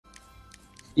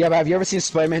Yeah, but have you ever seen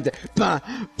Spider-Man?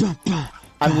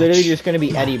 I'm literally just gonna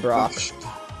be Eddie Brock.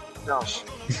 No.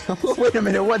 Wait a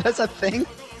minute, what? That's a thing?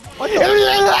 What the?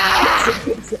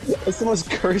 It's the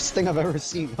most cursed thing I've ever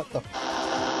seen. What the?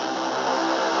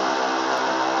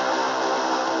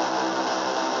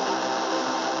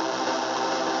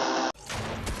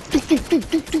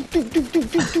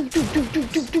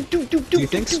 Do you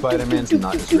think Spider-Man's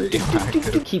not just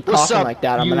radioactive? Keep What's talking up, like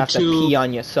that, I'm gonna have to YouTube? pee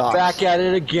on your socks. Back at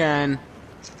it again.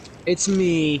 It's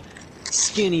me,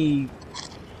 skinny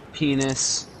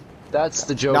penis. That's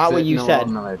the joke. Not what you said.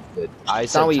 No, I did.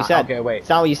 It's not what you said. Okay, wait. It's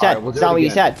not what you said. Alright, we'll do It's not it what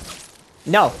you again. said.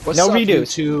 No, What's no up, redos.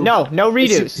 YouTube? No, no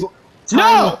redos.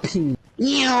 No!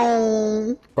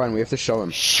 Brian, we have to show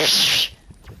him. Shh.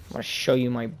 I'm gonna show you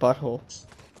my butthole.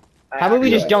 How about we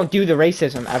just don't do the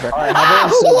racism ever? Right,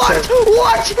 What?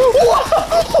 What?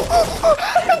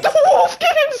 The wolf,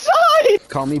 get inside!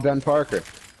 Call me Ben Parker.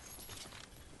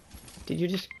 Did you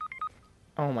just...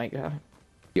 Oh my god.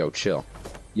 Yo, chill.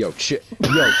 Yo, chill.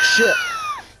 Yo, chill.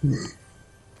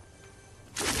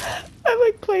 I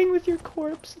like playing with your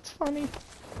corpse. It's funny.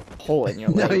 Hole in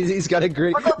your No, leg. he's got a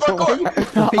great.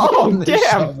 Oh,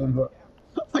 damn! Why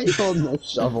are you holding the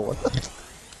shovel?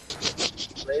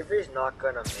 Slavery's not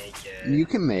gonna make it. You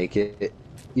can make it.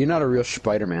 You're not a real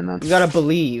Spider-Man, then. You gotta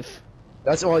believe.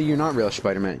 That's all. You're not real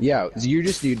Spider-Man. Yeah, you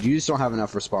just don't have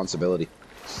enough responsibility.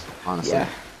 Honestly. Yeah.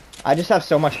 I just have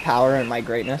so much power in my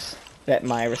greatness that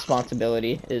my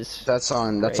responsibility is... That's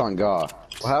on Gaw.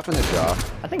 What happened to Gaw?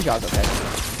 I think Jaw's okay.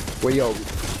 Wait,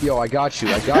 yo, I got you.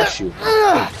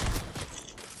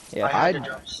 Yeah.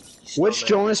 Which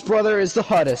Jonas brother is the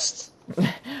hottest?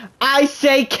 I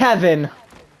say Kevin!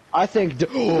 I think.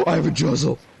 Oh, I have a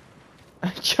Juzzle.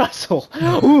 Juzzle.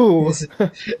 Ooh.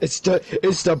 It's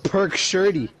the perk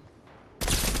shirty.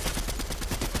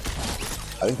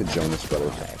 I think the Jonas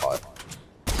brothers are hot.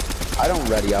 I don't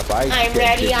ready up. I'm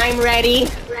ready. I'm ready.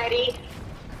 Ready.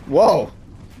 Whoa.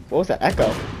 What was that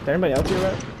echo? Did anybody else hear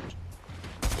that?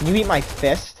 Can you eat my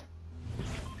fist?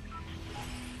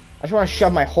 I just want to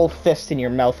shove my whole fist in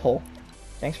your mouth hole.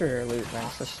 Thanks for your loot, man.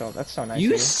 That's so nice.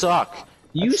 You of suck.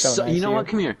 You so suck. nice You know of what?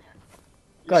 you. Come here.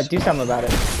 Go ahead, do something about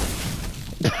it.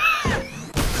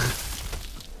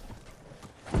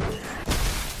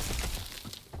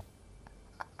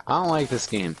 I don't like this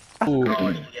game. You Ooh. get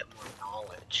more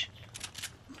knowledge.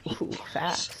 Ooh,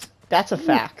 facts. That's a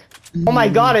fact. Oh my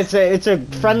god, it's a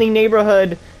friendly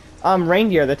neighborhood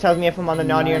reindeer that tells me if I'm on the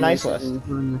naughty or nice list.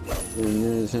 I'm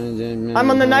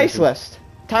on the nice list.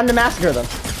 Time to massacre them.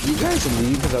 You guys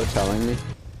leave without telling me.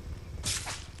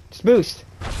 Just boost.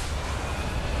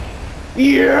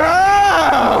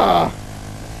 Yeah!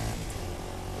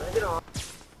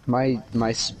 My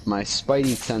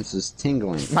spidey sense is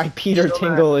tingling. My Peter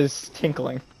Tingle is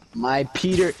tinkling. My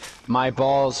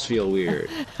balls feel weird.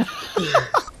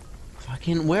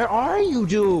 Fucking, where are you,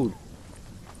 dude?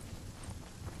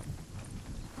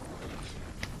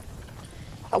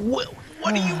 What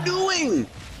are you doing?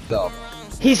 Though.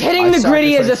 He's hitting the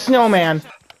gritty as a snowman.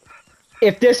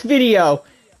 If this video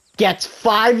gets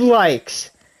 5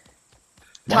 likes,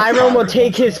 Tyrone will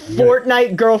take his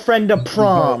Fortnite girlfriend to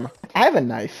prom. I have a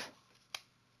knife.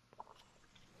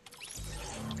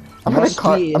 I'm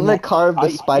gonna carve the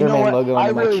Spider-Man logo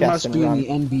into my chest and run. I really must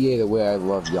be in the NBA the way I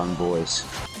love young boys.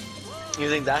 You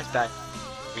think that's bad?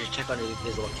 You should check underneath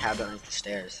this little cabinet underneath the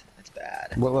stairs. That's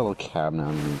bad. What little cabinet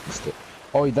underneath the stairs?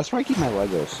 Oh, that's where I keep my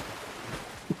Legos.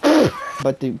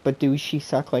 But do she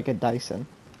suck like a Dyson?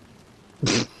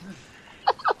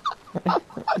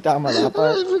 Down my lap.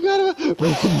 I forgot about.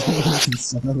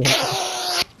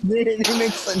 It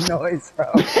makes a noise,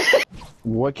 bro.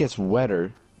 What gets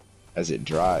wetter as it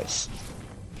dries?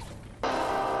 It's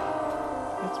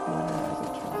wetter as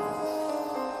it dries.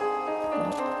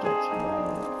 What gets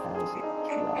wetter as it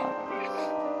dries?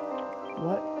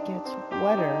 What gets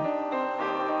wetter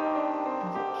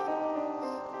as it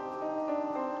dries?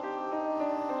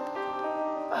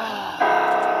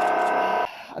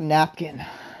 A napkin.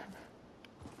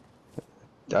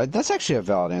 That's actually a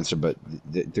valid answer, but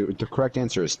the correct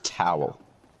answer is towel.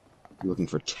 You're looking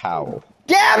for towel.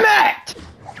 Damn it!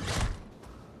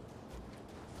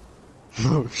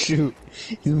 Oh shoot,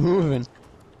 he's moving.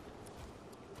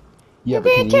 Yeah, You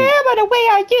but can't tell by the way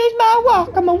I use my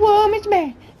walk. I'm a woman's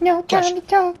man. No time to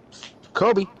talk.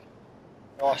 Kobe.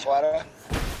 Oh, sweater?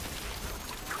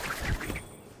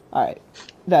 Alright,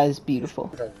 that is beautiful.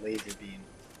 With a laser beam.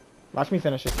 Watch me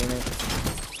finish this teammate.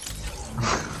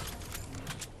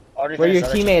 Already Where your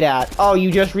finished teammate at? Oh,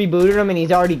 you just rebooted him and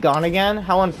he's already gone again?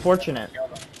 How unfortunate.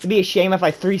 It'd be a shame if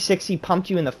I 360 pumped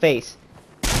you in the face.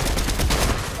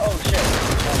 Oh shit.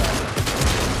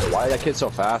 Why Why that kid so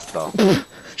fast though?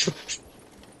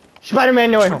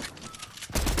 Spider-Man noise.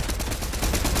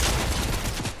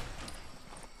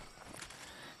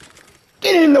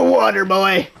 Get in the water,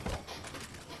 boy.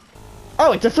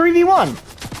 Oh, it's a 3v1.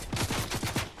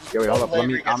 Yeah, wait, hold up. Let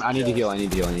me. I need to heal. I need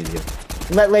to heal. I need to heal.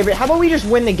 Let labor. How about we just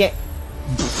win the game?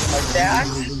 Like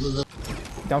that?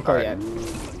 Don't go yet.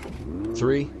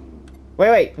 3.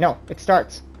 Wait. No, it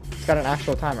starts. It's got an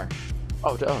actual timer.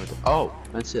 Oh,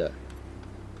 that's it.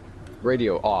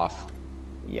 Radio off.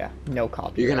 Yeah, no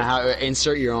copy. You're gonna have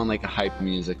insert your own like hype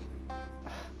music.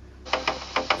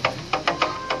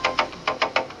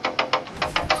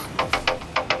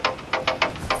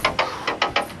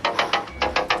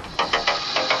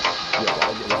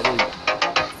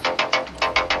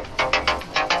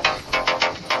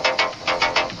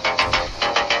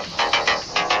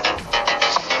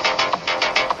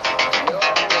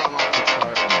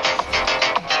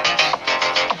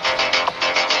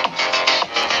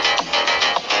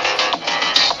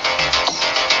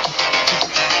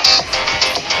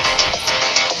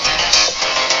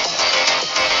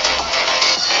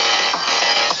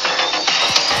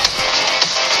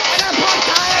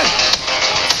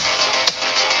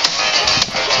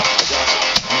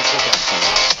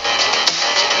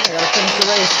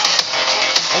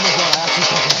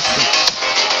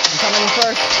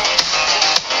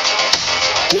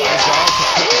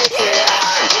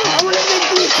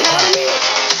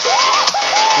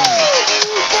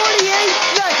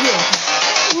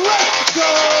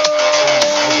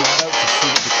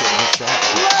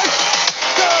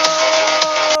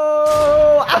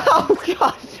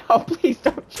 Oh, please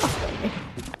don't shot me.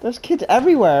 There's kids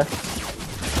everywhere.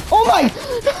 Oh my!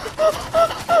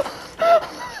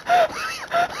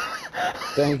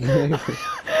 Thank you.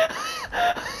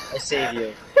 I save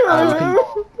you.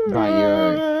 Right,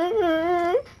 you're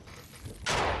right.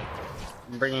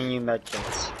 I'm bringing you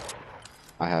medkits.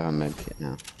 I have a med kit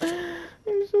now.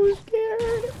 I'm so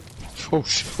scared.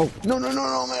 Oh, no, I'm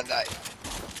gonna die.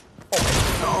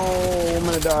 Oh, I'm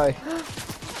gonna die.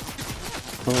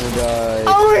 I'm gonna die.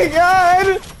 Oh my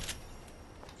god!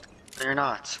 No, you're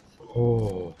not.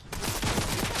 Oh.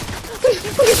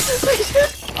 Please.